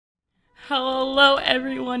Hello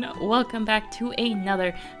everyone, welcome back to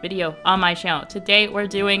another video on my channel. Today we're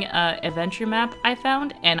doing an adventure map I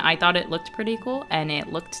found, and I thought it looked pretty cool and it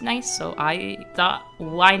looked nice, so I thought,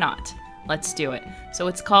 why not? Let's do it. So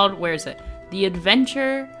it's called, where is it? The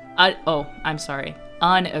Adventure, An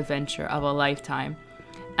Adventure of a Lifetime.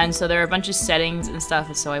 And so there are a bunch of settings and stuff,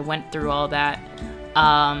 and so I went through all that.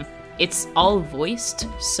 It's all voiced,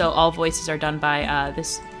 so all voices are done by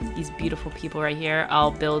these beautiful people right here. All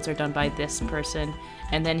builds are done by this person,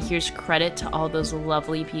 and then here's credit to all those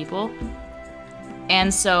lovely people.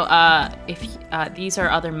 And so these are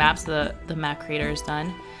other maps the map creator has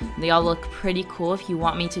done. They all look pretty cool. If you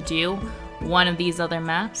want me to do one of these other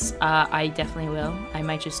maps, I definitely will. I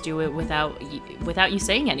might just do it without you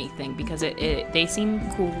saying anything, because they seem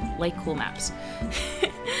cool, like cool maps.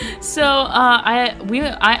 So I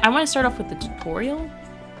want to start off with the tutorial.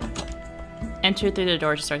 Enter through the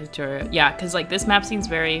door to start the tutorial. Yeah, because like this map seems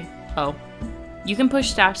very you can push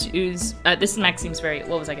statues. This map seems very,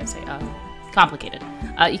 what was I gonna say? Complicated.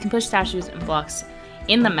 You can push statues and blocks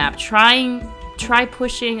in the map. Try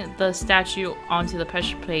pushing the statue onto the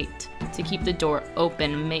pressure plate to keep the door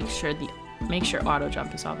open. Make sure auto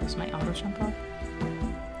jump is off. Is my auto jump off?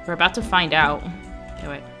 We're about to find out. Okay,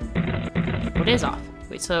 wait. What is off?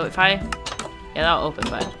 Wait, so if yeah, that'll open,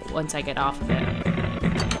 but once I get off of it.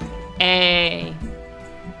 Hey.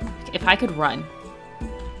 If I could run,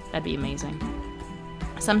 that'd be amazing.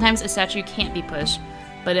 Sometimes a statue can't be pushed,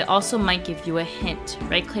 but it also might give you a hint.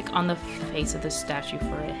 Right-click on the face of the statue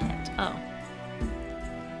for a hint.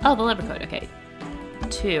 Oh, the lever code. Okay.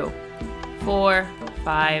 2, 4,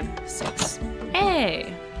 5, 6.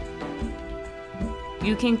 Hey!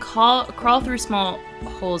 You can crawl through small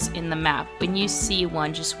holes in the map. When you see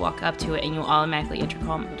one, just walk up to it and you'll automatically enter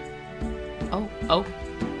crawl mode. Oh.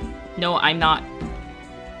 No, I'm not.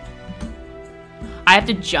 I have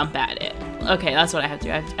to jump at it. Okay, that's what I have to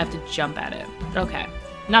do. I have to jump at it. Okay.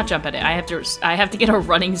 Not jump at it. I have to get a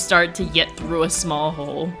running start to get through a small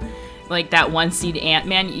hole. Like that one-seed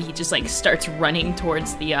Ant-Man, he just like starts running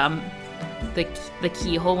towards the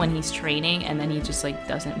keyhole when he's training, and then he just like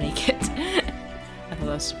doesn't make it. I thought that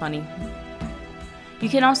was funny. You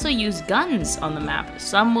can also use guns on the map.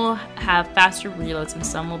 Some will have faster reloads and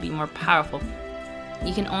some will be more powerful.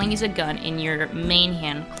 You can only use a gun in your main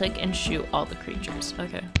hand. Click and shoot all the creatures.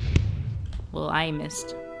 Okay. Well, I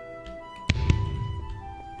missed.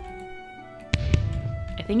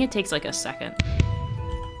 I think it takes like a second.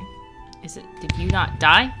 Did you not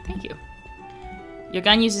die? Thank you. Your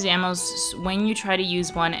gun uses ammo. When you try to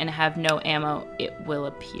use one and have no ammo, it will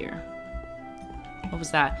appear. What was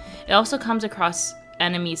that? It also comes across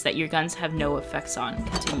enemies that your guns have no effects on.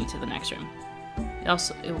 Continue to the next room.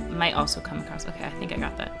 It might also come across. Okay, I think I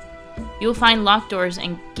got that. You will find locked doors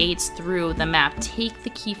and gates through the map. Take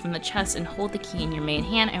the key from the chest and hold the key in your main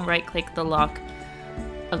hand and right-click the lock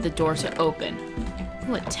of the door to open.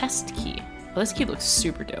 Ooh, a test key. Well, this key looks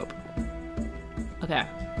super dope. Okay.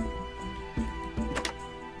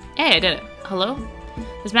 Hey, I did it. Hello?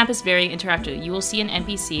 This map is very interactive. You will see an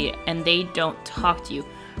NPC and they don't talk to you.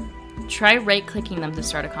 Try right-clicking them to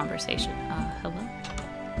start a conversation. Hello?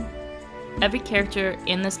 Every character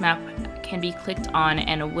in this map can be clicked on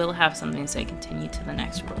and will have something to say. Continue to the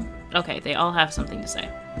next room. Okay, they all have something to say.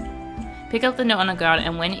 Pick up the note on the ground,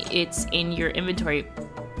 and when it's in your inventory,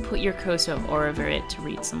 put your cursor over it to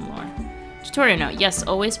read some more. Tutorial note. Yes,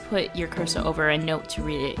 always put your cursor over a note to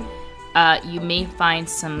read it. You may find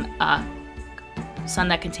some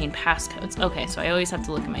that contain passcodes. Okay, so I always have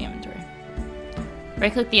to look at my inventory.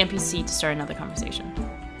 Right-click the NPC to start another conversation.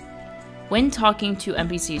 When talking to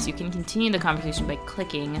NPCs, you can continue the conversation by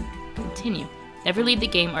clicking continue. Never leave the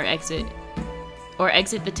game or exit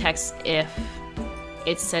the text if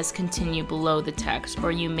it says continue below the text,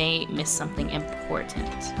 or you may miss something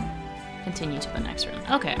important. Continue to the next room.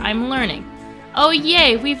 Okay, I'm learning. Oh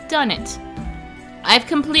yay, we've done it. I've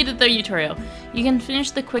completed the tutorial. You can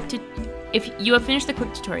finish the quick If you have finished the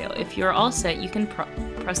quick tutorial, if you're all set, you can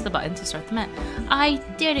press the button to start the map. I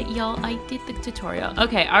did it, y'all. I did the tutorial.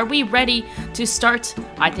 Okay, are we ready to start?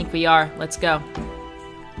 I think we are. Let's go.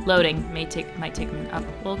 Loading might take a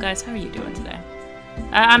minute. Well, guys, how are you doing today?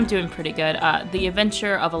 I'm doing pretty good. The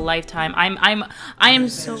Adventure of a Lifetime. I am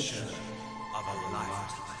so.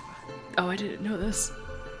 Oh, I didn't know this.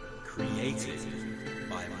 Created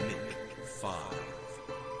by Mick5.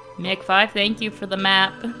 Mick5, thank you for the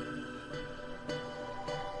map.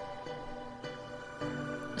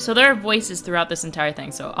 So there are voices throughout this entire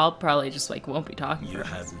thing, so I'll probably just like won't be talking. You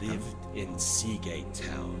have lived in Seagate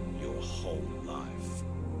Town your whole life,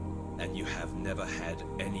 and you have never had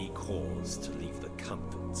any cause to leave the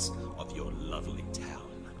comforts of your lovely town.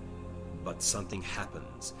 but something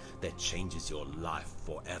happens that changes your life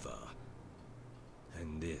forever.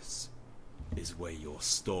 And this is where your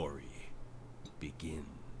story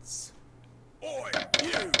begins. Oi,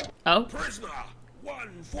 you! Oh. Prisoner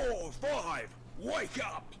 145, wake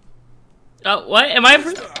up! Oh, what? Am I a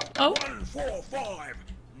Prisoner Oh. 145,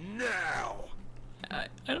 now! I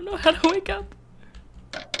don't know how to wake up.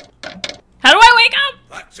 How do I wake up?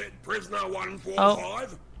 That's it, prisoner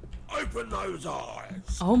 145. Open those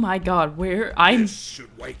eyes. Oh my god, where? I'm... This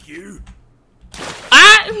should wake you.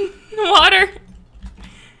 Ah! Water!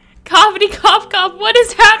 Coffee, cough, cough, what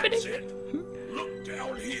is happening? That's it. Look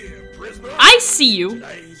down here, prisoner. I see you.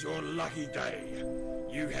 Today's your lucky day.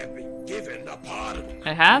 You have been given a pardon.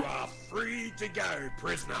 I have? You are free to go,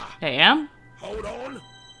 prisoner. I am? Hold on.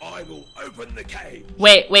 I will open the cage.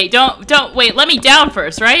 Wait, don't, wait, let me down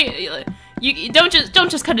first, right? You don't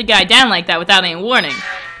just cut a guy down like that without any warning.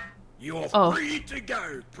 You're free to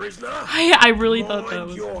go, prisoner. I really thought that Mind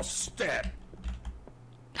was... your step.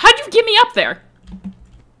 How'd you get me up there?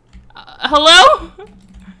 Hello?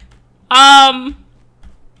 Hello?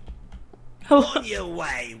 On your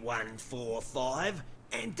way, 145,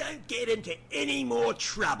 and don't get into any more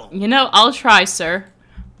trouble. You know, I'll try, sir.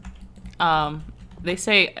 They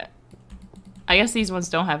say... I guess these ones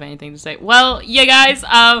don't have anything to say. Well, yeah, guys,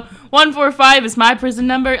 145 is my prison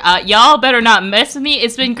number. Y'all better not mess with me.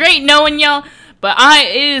 It's been great knowing y'all, but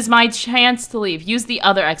it is my chance to leave. Use the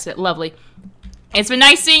other exit. Lovely. It's been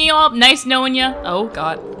nice seeing y'all. Nice knowing ya. Oh,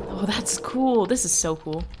 God. Oh, that's cool. This is so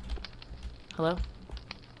cool. Hello?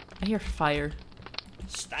 I hear fire.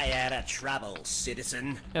 Stay out of trouble,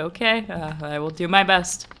 citizen. Okay, I will do my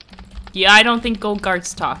best. Yeah, I don't think gold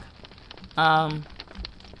guards talk.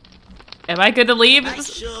 Am I good to leave? Make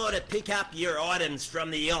sure to pick up your items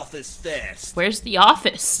from the office first. Where's the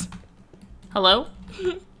office? Hello?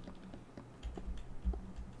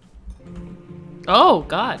 Oh,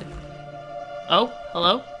 God. Oh,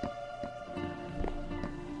 hello?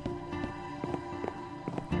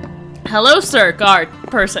 Hello, sir, guard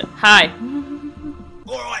person. Hi.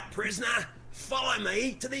 Alright, prisoner. Follow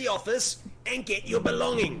me to the office and get your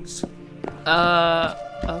belongings.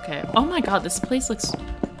 Okay. Oh my god, this place looks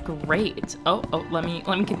great. Oh, let me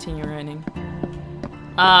continue running.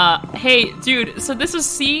 Hey, dude, so this was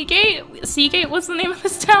Seagate? Seagate was the name of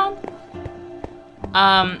this town?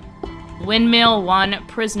 Windmill 1,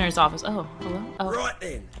 prisoner's office. Oh, hello? Oh. Right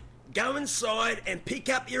then. Go inside and pick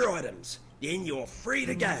up your items. Then you're free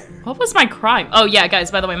to go. What was my crime? Oh, yeah, guys,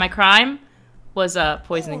 by the way, my crime was,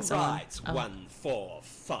 poisoning someone. Alright,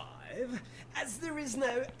 145. As there is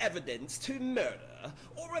no evidence to murder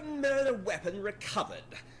or a murder weapon recovered,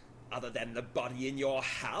 other than the body in your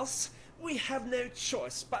house, we have no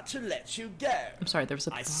choice but to let you go. I'm sorry, there was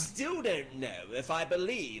a... I still don't know if I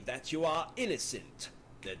believe that you are innocent.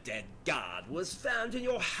 The dead guard was found in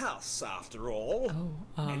your house, after all.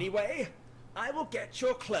 Oh, Anyway, I will get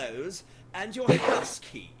your clothes and your house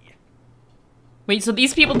key. Wait, so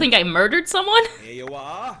these people think I murdered someone? Here you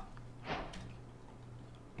are.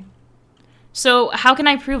 So, how can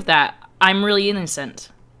I prove that I'm really innocent?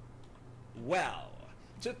 Well,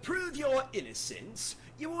 to prove your innocence,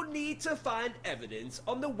 you will need to find evidence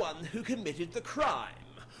on the one who committed the crime,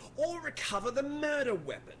 or recover the murder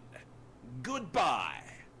weapon. Goodbye.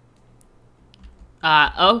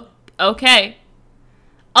 Oh, okay.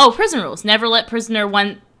 Oh, prison rules. Never let prisoner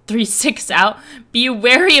 136 out. Be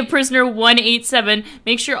wary of prisoner 187.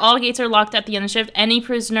 Make sure all gates are locked at the end of the shift. Any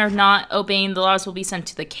prisoner not obeying the laws will be sent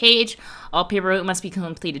to the cage. All paperwork must be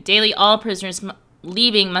completed daily. All prisoners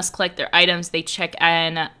leaving must collect their items. They check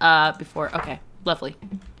in before. Okay, lovely.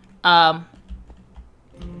 Alright,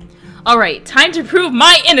 time to prove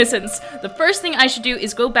my innocence. The first thing I should do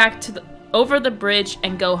is go back to over the bridge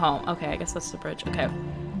and go home. Okay, I guess that's the bridge. Okay.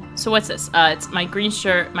 So what's this? It's my green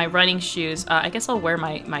shirt, my running shoes. I guess I'll wear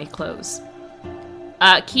my clothes.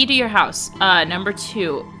 Key to your house. Number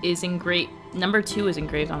 2 is engraved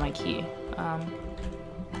on my key.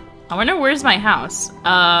 I wonder where's my house.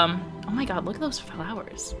 Oh my god, look at those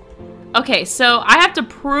flowers. Okay, so I have to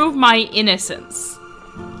prove my innocence.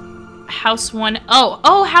 House 1.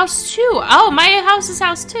 Oh, house 2. Oh, my house is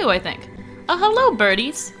house 2, I think. Oh, hello,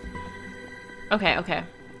 birdies. Okay.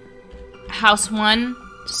 House 1.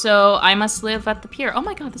 So I must live at the pier. Oh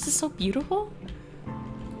my god, this is so beautiful.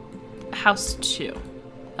 House 2.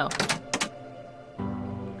 Oh.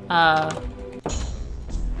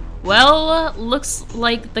 Well, looks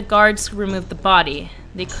like the guards removed the body.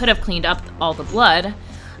 They could have cleaned up all the blood.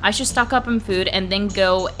 I should stock up on food and then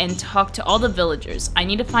go and talk to all the villagers. I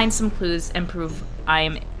need to find some clues and prove I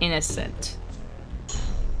am innocent.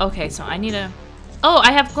 Okay, so I need to... Oh,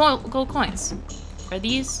 I have gold coins. Are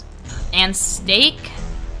these... And steak.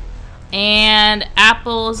 And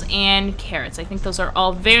apples and carrots. I think those are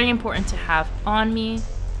all very important to have on me.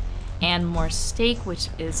 And more steak, which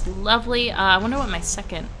is lovely. I wonder what my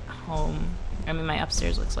second home, my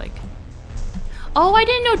upstairs looks like. Oh, I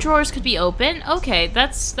didn't know drawers could be open. Okay,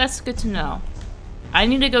 that's good to know. I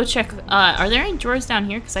need to go check. Are there any drawers down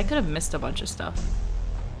here? Because I could have missed a bunch of stuff.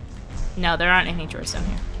 No, there aren't any drawers down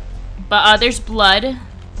here. But there's blood. I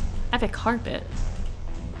have a carpet.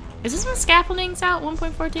 Is this when scaffolding's out?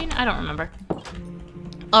 1.14? I don't remember.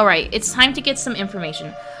 Alright, it's time to get some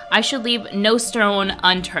information. I should leave no stone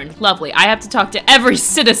unturned. Lovely. I have to talk to every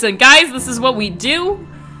citizen. Guys, this is what we do.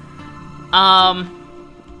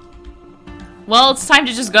 Well, it's time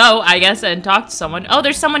to just go, I guess, and talk to someone. Oh,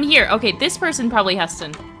 there's someone here. Okay, this person probably has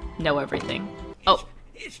to know everything. Oh.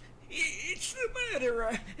 It's the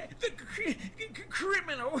murderer. The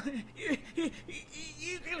criminal.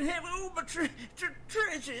 You can have all the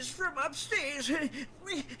treasures from upstairs.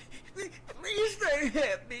 Please don't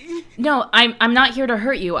hurt me. No, I'm not here to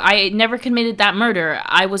hurt you. I never committed that murder.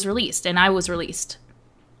 I was released, and I was released.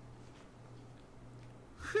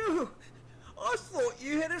 Phew. I thought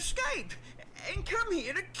you had escaped and come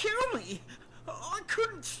here to kill me. I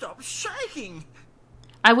couldn't stop shaking.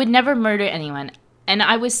 I would never murder anyone, and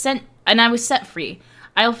I was set free.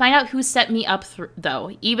 I'll find out who set me up,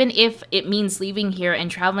 though, even if it means leaving here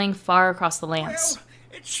and traveling far across the lands. Well,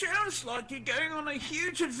 it sounds like you're going on a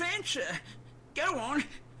huge adventure. Go on,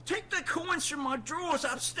 take the coins from my drawers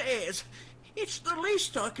upstairs. It's the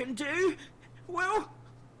least I can do. Well,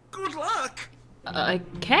 good luck.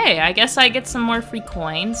 Okay, I guess I get some more free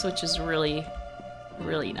coins, which is really,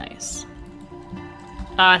 really nice.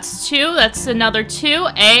 It's 2, that's another 2.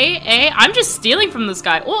 I'm just stealing from this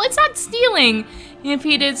guy. Well, it's not stealing if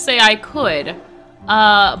he did say I could.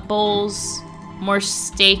 Bowls, more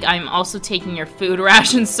steak. I'm also taking your food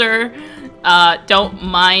ration, sir. Don't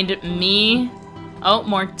mind me. Oh,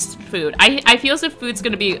 more food. I feel as if food's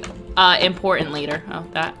gonna be important later. Oh,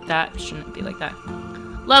 that shouldn't be like that.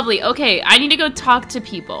 Lovely. Okay, I need to go talk to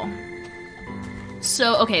people.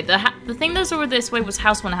 So, okay, the thing that's over this way was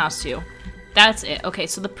house 1 and house 2. That's it. Okay,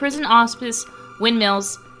 so the prison, hospice,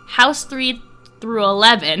 windmills, house 3 through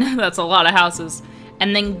 11. That's a lot of houses.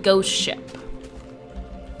 And then ghost ship.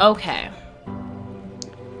 Okay.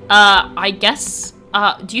 I guess,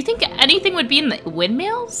 do you think anything would be in the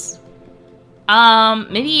windmills?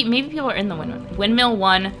 Maybe people are in the windmill. Windmill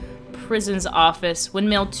 1, prison's office.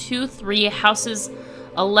 Windmill 2, 3, houses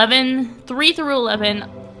 11, 3 through 11,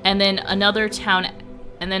 and then another town,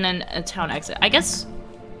 and then a town exit. I guess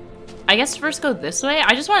first go this way.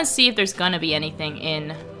 I just want to see if there's gonna be anything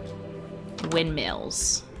in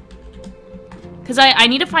windmills. Because I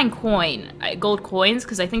need to find gold coins,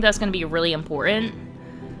 because I think that's gonna be really important.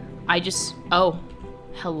 Oh,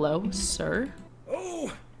 hello, sir?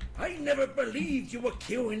 Oh, I never believed you would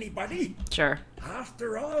kill anybody. Sure.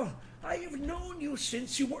 After all, I have known you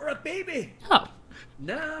since you were a baby. Oh.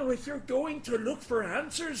 Now, if you're going to look for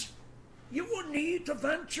answers, you will need to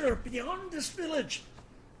venture beyond this village,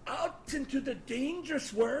 out into the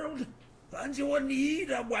dangerous world, and you will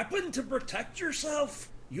need a weapon to protect yourself.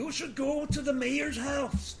 You should go to the mayor's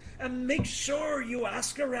house and make sure you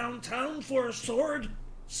ask around town for a sword.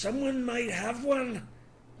 Someone might have one.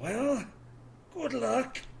 Well, good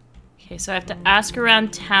luck. Okay, so I have to ask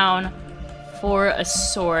around town for a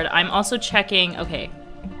sword. I'm also checking... Okay.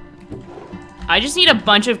 I just need a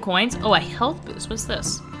bunch of coins. Oh, a health boost. What's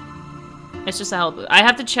this? It's just a health boost. I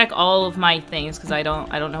have to check all of my things because I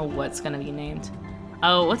don't know what's gonna be named.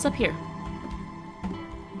 Oh, what's up here?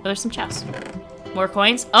 Oh, there's some chests. More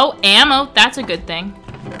coins. Oh, ammo. That's a good thing.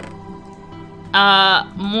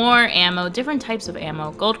 More ammo. Different types of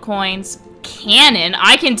ammo. Gold coins. Cannon.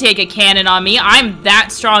 I can take a cannon on me. I'm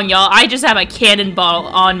that strong, y'all. I just have a cannonball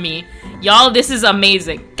on me. Y'all, this is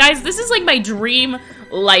amazing. Guys, this is like my dream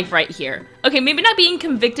life right here. Okay, maybe not being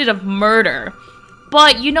convicted of murder,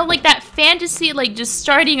 but you know, like that fantasy, like just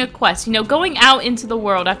starting a quest, you know, going out into the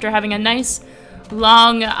world after having a nice,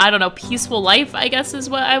 long, I don't know, peaceful life, I guess is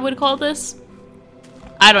what I would call this.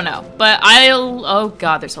 I don't know, but oh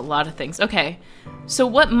god, there's a lot of things. Okay, so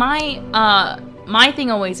what my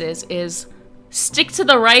thing always is stick to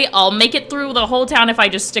the right. I'll make it through the whole town if I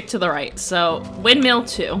just stick to the right. So, windmill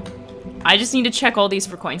 2. I just need to check all these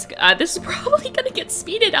for coins. This is probably gonna get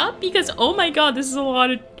speeded up because, oh my god, this is a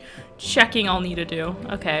lot of checking I'll need to do.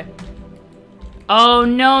 Okay. Oh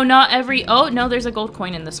no, not every... Oh, no, there's a gold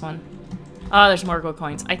coin in this one. Oh, there's more gold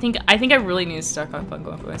coins. I think I really need to stock up on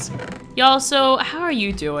gold coins. Y'all, so how are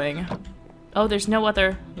you doing? Oh, there's no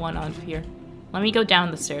other one on here. Let me go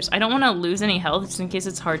down the stairs. I don't want to lose any health just in case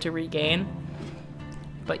it's hard to regain.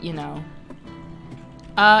 but you know.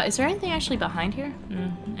 Is there anything actually behind here?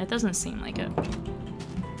 It doesn't seem like it.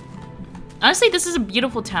 Honestly, this is a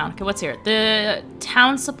beautiful town. Okay, what's here? The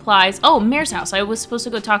town supplies. Oh, mayor's house. I was supposed to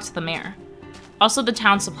go talk to the mayor. Also, the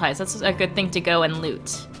town supplies. That's a good thing to go and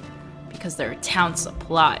loot. Because they're town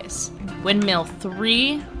supplies. Windmill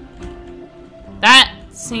 3. That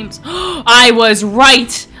seems... I was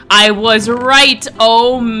right! I was right!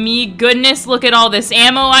 Oh me goodness, look at all this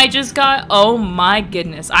ammo I just got. Oh my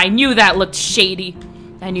goodness. I knew that looked shady.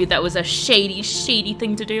 I knew that was a shady, shady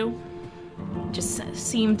thing to do. Just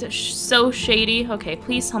seemed so shady. Okay,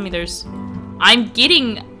 please tell me there's... I'm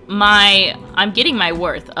getting my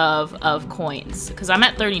worth of coins. Because I'm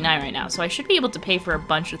at 39 right now, so I should be able to pay for a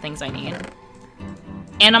bunch of things I need.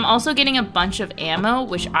 And I'm also getting a bunch of ammo,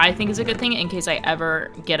 which I think is a good thing in case I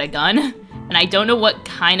ever get a gun. And I don't know what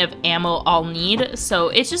kind of ammo I'll need, so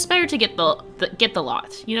it's just better to get the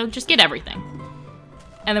lot. You know, just get everything.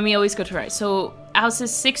 And then we always go to right. So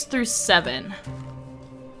houses 6 through 7.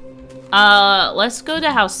 Let's go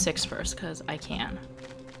to house 6 first, because I can.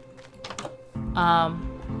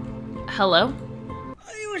 Hello?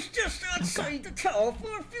 I was just outside the town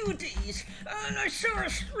for a few days, and I saw a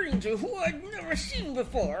stranger who I'd never seen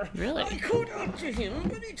before. Really? I called out to him,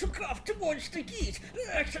 but he took off towards the gate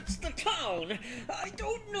that exits the town. I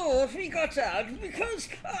don't know if he got out, because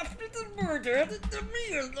after the murder, the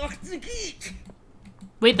mayor locked the gate.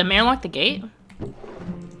 Wait, the mayor locked the gate?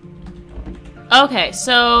 Okay,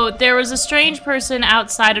 so there was a strange person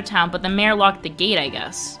outside of town, but the mayor locked the gate, I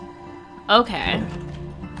guess. Okay.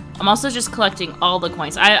 I'm also just collecting all the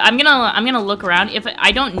coins. I'm gonna look around. If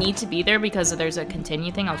I don't need to be there because there's a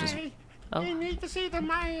continue thing, I'll just... Oh. You need to see the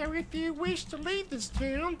mayor if you wish to leave this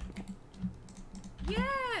town. Yeah,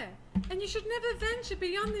 and you should never venture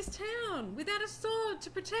beyond this town without a sword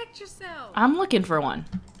to protect yourself. I'm looking for one.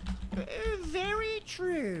 Very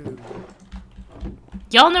true.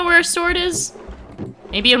 Y'all know where a sword is?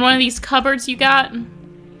 Maybe in one of these cupboards you got?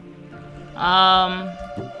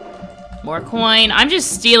 More coin. I'm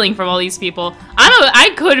just stealing from all these people.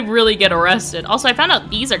 I could really get arrested. Also, I found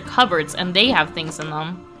out these are cupboards and they have things in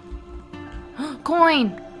them.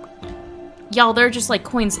 Coin! Y'all, they're just like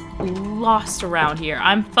coins lost around here.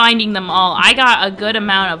 I'm finding them all. I got a good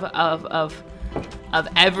amount of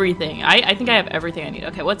everything. I think I have everything I need.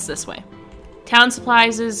 Okay, what's this way? Town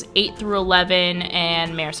supplies is 8 through 11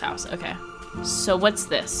 and mayor's house. Okay. So what's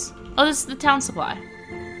this? Oh, this is the town supply.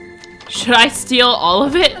 Should I steal all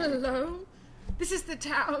of it? Hello? This is the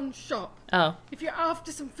town shop. Oh. If you're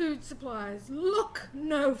after some food supplies, look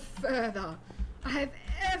no further. I have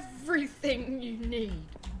everything you need.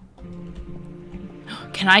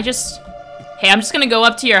 Can I just... Hey, I'm just gonna go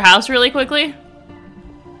up to your house really quickly.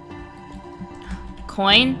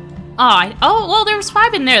 Coin? Oh, well, there was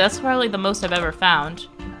 5 in there. That's probably the most I've ever found.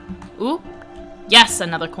 Ooh. Yes,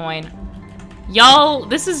 another coin. Y'all,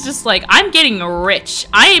 this is just like, I'm getting rich.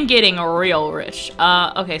 I am getting real rich.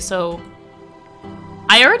 Okay, so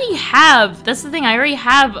I already have, that's the thing, I already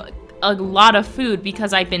have a lot of food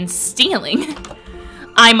because I've been stealing.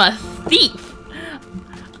 I'm a thief.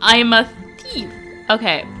 I'm a thief.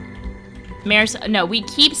 Okay. Mayor's, no, we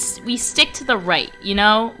stick to the right, you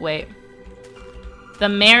know? Wait. The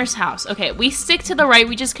mayor's house. Okay, we stick to the right,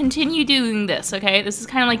 we just continue doing this, okay? This is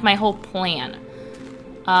kind of like my whole plan.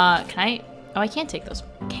 Can I? Oh, I can't take those.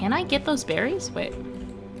 Can I get those berries? Wait.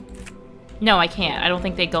 No, I can't. I don't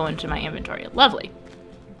think they go into my inventory. Lovely.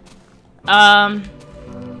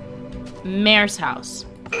 Mayor's house.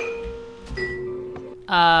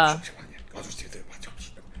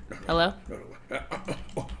 Hello?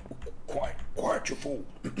 Quiet, you fool.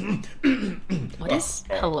 What is?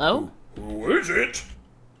 Hello? Who is it?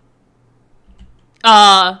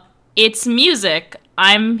 It's music.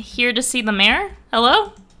 I'm here to see the mayor.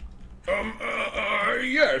 Hello?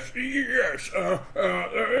 Yes. The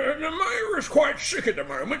mayor is quite sick at the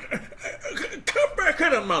moment. Come back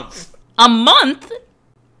in a month. A month?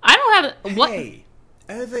 I don't have... What? Hey,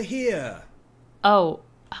 over here. Oh,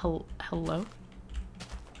 hello?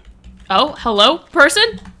 Oh, hello,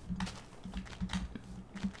 person?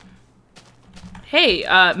 Hey,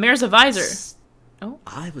 mayor's advisor. Oh.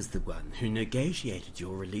 I was the one who negotiated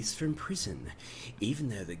your release from prison. Even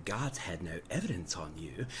though the guards had no evidence on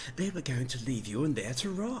you, they were going to leave you in there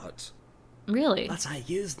to rot. Really? But I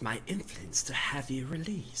used my influence to have you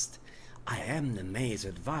released. I am the mayor's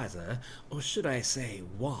advisor, or should I say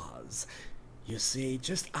was. You see,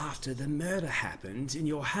 just after the murder happened in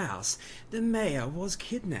your house, the mayor was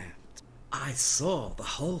kidnapped. I saw the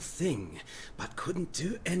whole thing, but couldn't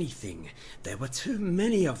do anything. There were too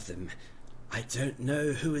many of them. I don't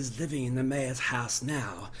know who is living in the mayor's house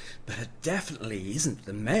now, but it definitely isn't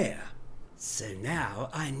the mayor. So now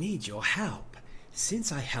I need your help.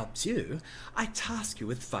 Since I helped you, I task you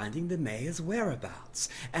with finding the mayor's whereabouts,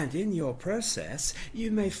 and in your process,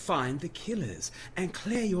 you may find the killers and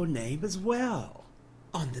clear your name as well.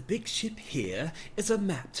 On the big ship here is a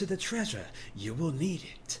map to the treasure. You will need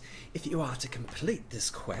it. If you are to complete this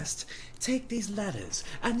quest, take these ladders,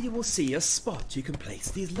 and you will see a spot you can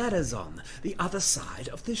place these ladders on, the other side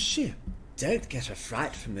of the ship. Don't get a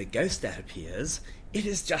fright from the ghost that appears. It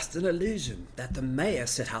is just an illusion that the mayor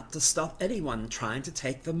set up to stop anyone trying to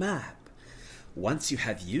take the map. Once you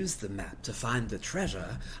have used the map to find the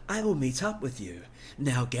treasure, I will meet up with you.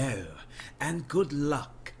 Now go, and good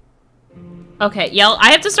luck. Okay, yeah,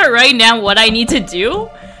 I have to start writing down what I need to do.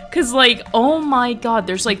 Because, like, oh my god,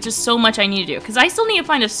 there's, like, just so much I need to do. Because I still need to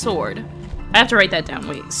find a sword. I have to write that down.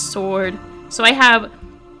 Wait, sword. So I have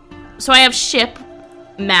ship,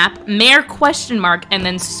 map, mayor question mark, and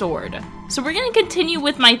then sword. So we're gonna continue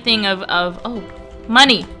with my thing of oh,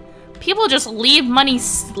 money. People just leave money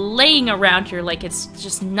laying around here like it's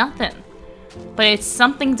just nothing. But it's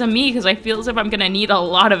something to me because I feel as if I'm gonna need a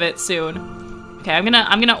lot of it soon. Okay, I'm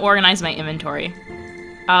gonna organize my inventory.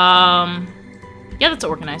 Yeah, that's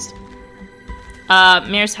organized.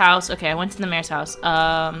 Mayor's house. Okay, I went to the mayor's house.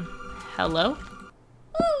 Hello?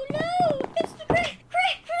 Oh no! It's the criminal!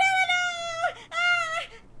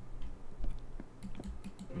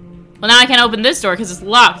 Well, now I can't open this door because it's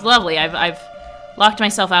locked. Lovely. I've locked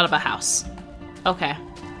myself out of a house. Okay.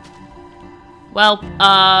 Well,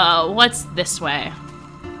 what's this way?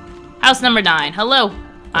 House number 9. Hello.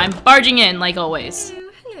 I'm barging in, like always. Hello,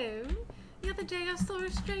 hello. The other day I saw a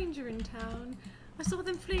stranger in town. I saw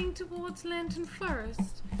them fleeing towards Lantern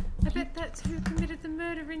Forest. I bet that's who committed the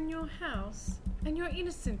murder in your house. And you're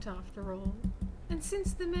innocent after all. And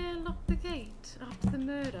since the mayor locked the gate after the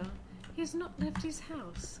murder, he has not left his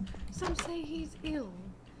house. Some say he's ill.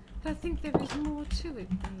 But I think there is more to it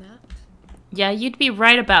than that. Yeah, you'd be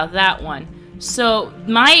right about that one. So,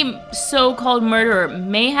 my so-called murderer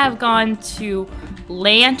may have gone to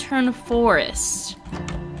Lantern Forest.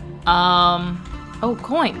 Oh,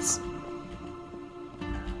 coins.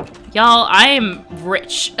 Y'all, I am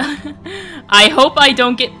rich. I hope I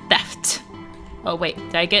don't get theft. Oh, wait,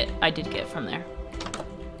 I did get it from there.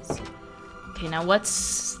 Okay, now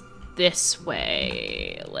what's this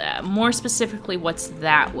way? More specifically, what's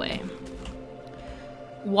that way?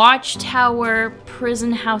 Watchtower,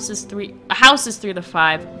 prison houses 3 through the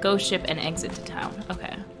 5, ghost ship, and exit to town.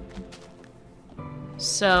 Okay.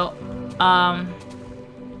 So,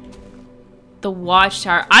 the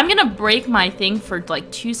watchtower. I'm gonna break my thing for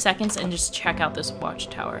like 2 seconds and just check out this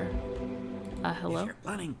watchtower. Hello? If you're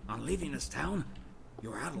planning on leaving this town,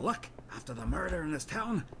 you're out of luck. After the murder in this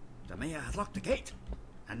town, the mayor has locked the gate.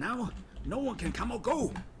 And now, no one can come or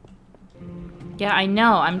go. Yeah, I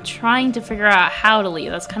know. I'm trying to figure out how to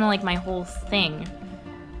leave. That's kind of like my whole thing.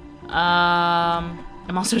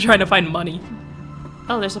 I'm also trying to find money.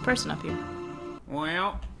 Oh, there's a person up here.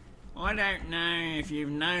 Well, I don't know if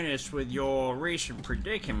you've noticed with your recent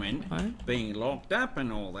predicament, being locked up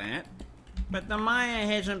and all that, but the mayor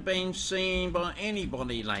hasn't been seen by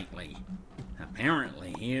anybody lately.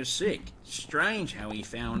 Apparently he is sick. Strange how he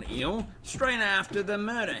found ill straight after the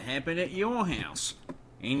murder happened at your house.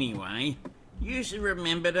 Anyway, you should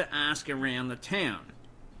remember to ask around the town.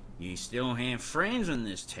 You still have friends in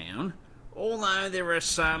this town, although there are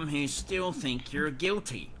some who still think you're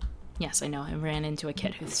guilty. Yes, I know. I ran into a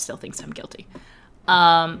kid who still thinks I'm guilty.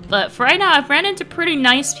 But for right now, I've ran into pretty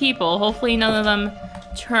nice people. Hopefully none of them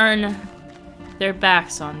turn their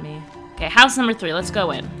backs on me. Okay, house number 3. Let's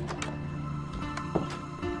go in.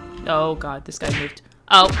 Oh god, this guy moved.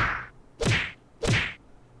 Oh.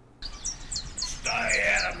 Stay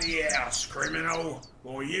out of the house, criminal,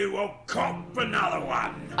 or you will cop another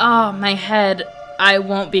one. Oh, my head. I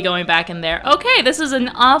won't be going back in there. Okay, this is an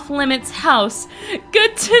off-limits house.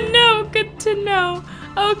 Good to know, good to know.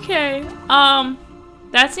 Okay,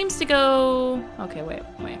 that seems to go... Okay, wait.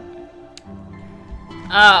 We're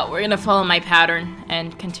gonna follow my pattern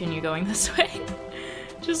and continue going this way.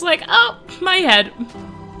 Just like, oh, my head.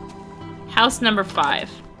 House number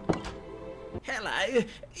 5. Hello.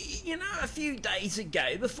 You know, a few days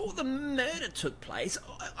ago, before the murder took place,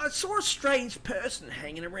 I saw a strange person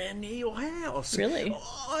hanging around near your house. Really?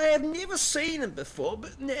 I have never seen them before,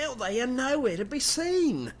 but now they are nowhere to be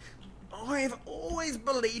seen. I've always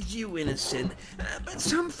believed you innocent, but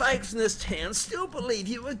some folks in this town still believe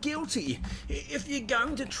you are guilty. If you're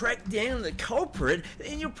going to track down the culprit,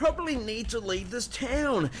 then you'll probably need to leave this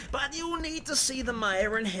town. But you'll need to see the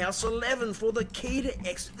mayor in House 11 for the key to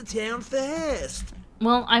exit the town fast.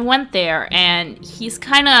 Well, I went there, and he's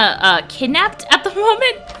kind of kidnapped at the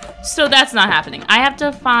moment, so that's not happening. I have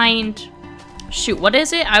to find... Shoot, what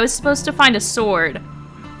is it? I was supposed to find a sword.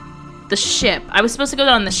 The ship. I was supposed to go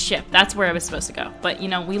on the ship. That's where I was supposed to go. But, you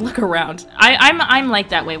know, we look around. I'm like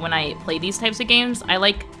that way when I play these types of games.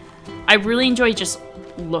 I really enjoy just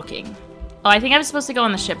looking. Oh, I think I was supposed to go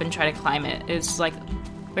on the ship and try to climb it. It's just like,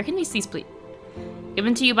 where can these seats please?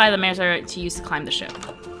 Given to you by the mayor's order to use to climb the ship.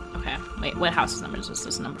 Okay, wait, what house number is this?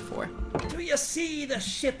 This is number 4. Do you see the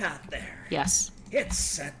ship out there? Yes. It's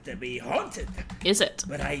said to be haunted. Is it?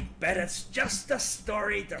 But I bet it's just a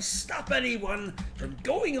story to stop anyone from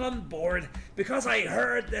going on board, because I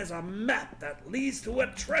heard there's a map that leads to a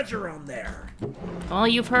treasure on there. Well,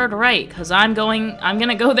 you've heard right, because I'm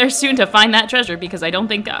gonna go there soon to find that treasure, because I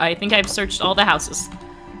think I've searched all the houses.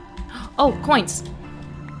 Oh, coins.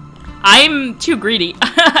 I'm too greedy.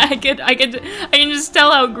 I can just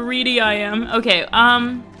tell how greedy I am. Okay,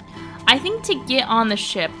 I think to get on the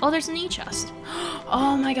ship... Oh, there's an e-chest.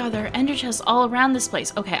 Oh my god, there are ender chests all around this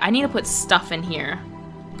place. Okay, I need to put stuff in here.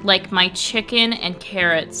 Like my chicken and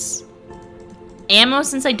carrots. Ammo,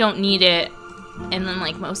 since I don't need it. And then,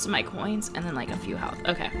 like, most of my coins. And then, like, a few health.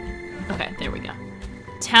 Okay. Okay, there we go.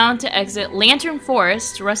 Town to exit. Lantern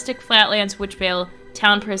Forest. Rustic Flatlands. Witchvale.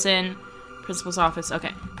 Town Prison. Principal's office.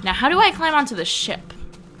 Okay. Now, how do I climb onto the ship?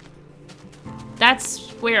 That's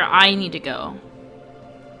where I need to go.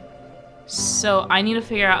 So I need to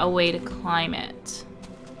figure out a way to climb it.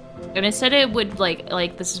 And it said it would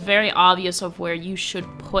like this is very obvious of where you should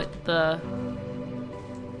put the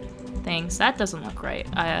things. That doesn't look right.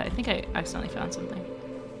 I think I accidentally found something.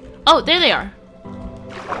 Oh, there they are.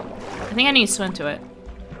 I think I need to swim to it.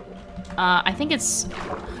 I think it's...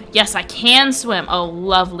 Yes, I can swim. Oh,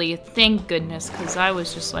 lovely. Thank goodness, because I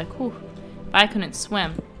was just like, whew, I couldn't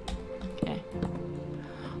swim. Okay.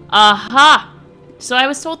 Aha! So I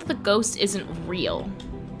was told that the ghost isn't real.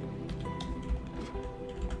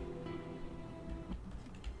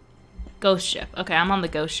 Ghost ship. Okay, I'm on the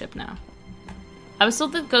ghost ship now. I was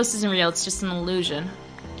told that the ghost isn't real, it's just an illusion.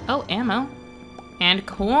 Oh, ammo. And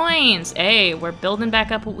coins! Hey, we're building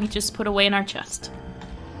back up what we just put away in our chest.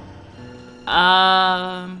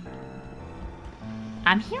 I'm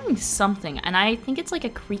hearing something, and I think it's like a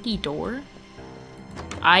creaky door.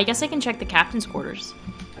 I guess I can check the captain's quarters.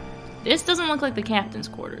 This doesn't look like the captain's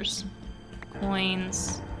quarters.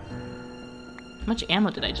 Coins. How much ammo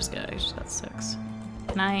did I just get? I just got 6.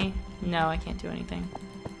 Can I? No, I can't do anything.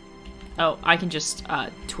 Oh, I can just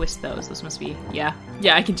twist those. This must be, yeah.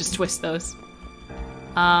 Yeah, I can just twist those.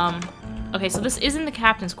 Okay, so this isn't the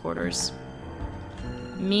captain's quarters.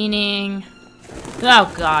 Meaning,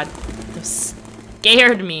 oh god, this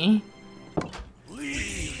scared me.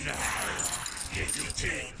 Leave now. If you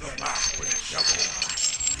take the map with a shovel,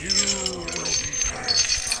 you will be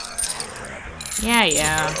cursed forever. Yeah,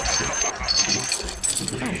 yeah.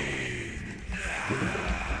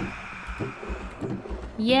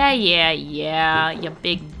 Yeah, yeah, yeah, you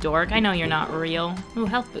big dork. I know you're not real. Ooh,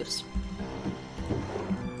 health boost.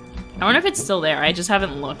 I wonder if it's still there. I just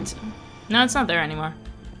haven't looked. No, it's not there anymore.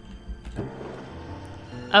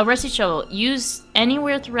 A rusty shovel. Used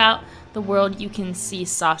anywhere throughout the world you can see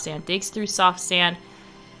soft sand. Digs through soft sand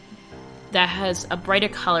that has a brighter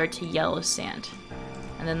color to yellow sand.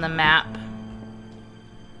 And then the map.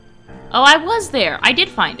 Oh, I was there. I did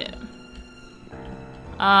find it.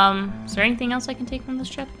 Is there anything else I can take from this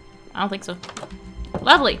trip? I don't think so.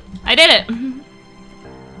 Lovely. I did it.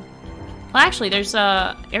 Well, actually, there's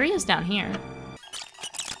areas down here.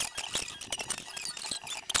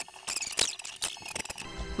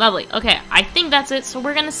 Lovely. Okay, I think that's it. So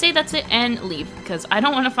we're gonna say that's it and leave, because I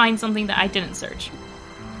don't want to find something that I didn't search.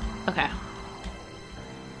 Okay.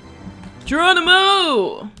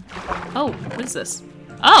 Geronimo! Oh, what is this?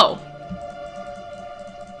 Oh!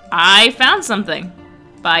 I found something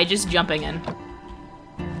by just jumping in.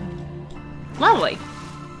 Lovely.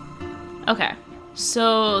 Okay.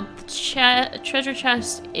 So, the treasure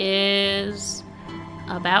chest is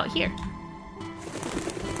about here.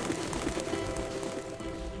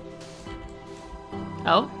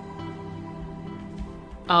 Oh.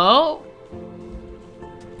 Oh.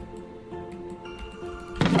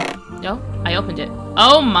 No, I opened it.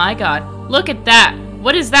 Oh my god. Look at that.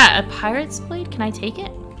 What is that? A pirate's blade? Can I take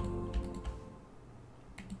it?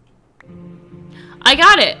 I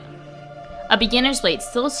got it. A beginner's blade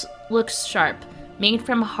still looks sharp, made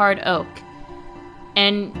from hard oak,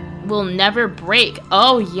 and will never break.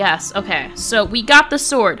 Oh, yes. Okay, so we got the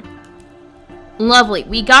sword. Lovely.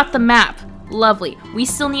 We got the map. Lovely. We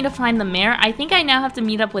still need to find the mayor. I think I now have to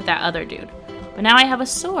meet up with that other dude. But now I have a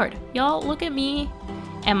sword. Y'all, look at me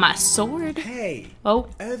and my sword. Hey. Oh.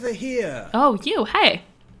 Over here. Oh, you. Hey.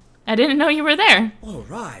 I didn't know you were there. All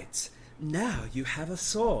right. Now you have a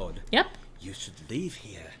sword. Yep. You should leave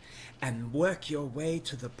here and work your way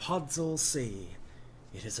to the Podzol Sea.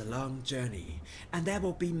 It is a long journey, and there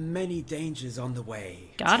will be many dangers on the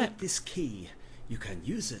way. Got Take it. this key. You can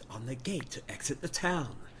use it on the gate to exit the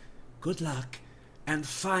town. Good luck, and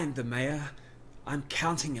find the mayor. I'm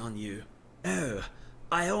counting on you. Oh,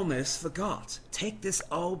 I almost forgot. Take this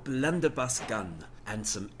old blunderbuss gun and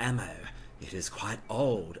some ammo. It is quite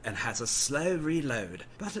old and has a slow reload,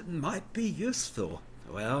 but it might be useful.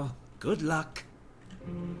 Well, good luck.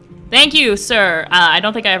 Thank you, sir. I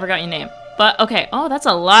don't think I ever got your name. But, okay. Oh, that's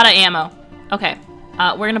a lot of ammo. Okay.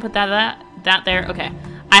 We're gonna put that there. Okay.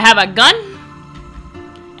 I have a gun.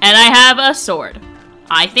 And I have a sword.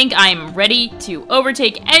 I think I'm ready to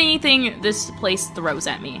overtake anything this place throws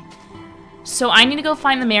at me. So I need to go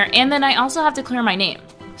find the mayor, and then I also have to clear my name.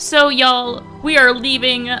 So, y'all, we are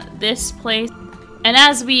leaving this place. And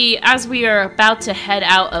as we are about to head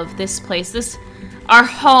out of this place, our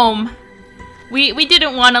home, we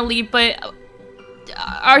didn't want to leave, but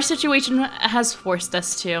our situation has forced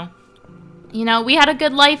us to. You know, we had a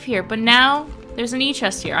good life here, but now there's an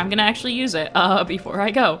e-chest here. I'm gonna actually use it before I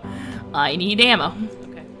go. I need ammo.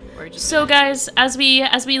 Okay. So guys, as we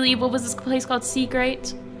leave, what was this place called?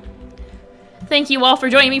 Seagate. Thank you all for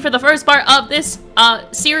joining me for the first part of this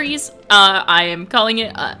series. I am calling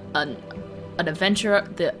it an adventure,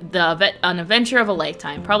 an adventure of a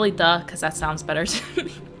lifetime. Probably because that sounds better to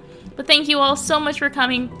me. But thank you all so much for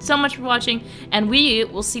coming, so much for watching, and we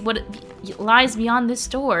will see what lies beyond this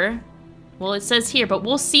door. Well, it says here, but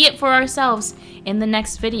we'll see it for ourselves in the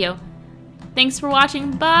next video. Thanks for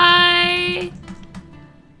watching. Bye!